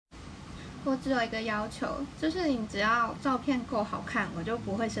我只有一个要求，就是你只要照片够好看，我就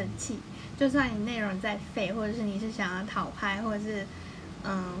不会生气。就算你内容再废，或者是你是想要讨拍，或者是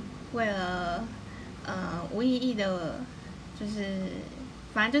为了无意义的，就是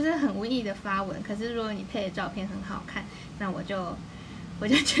反正就是很无意义的发文。可是如果你配的照片很好看，那我就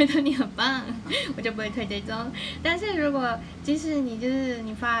觉得你很棒，我就不会退追踪。但是如果即使你就是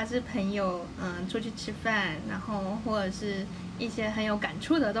你发的是朋友出去吃饭，然后或者是一些很有感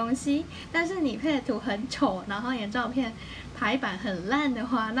触的东西，但是你配的图很丑，然后你的照片排版很烂的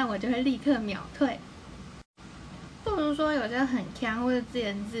话，那我就会立刻秒退。不如说有些很呛或者自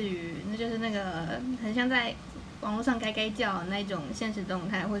言自语，那就是那个很像在网络上该叫的那种现实动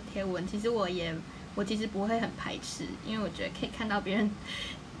态或者贴文，其实我其实不会很排斥，因为我觉得可以看到别人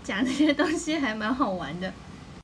讲这些东西还蛮好玩的。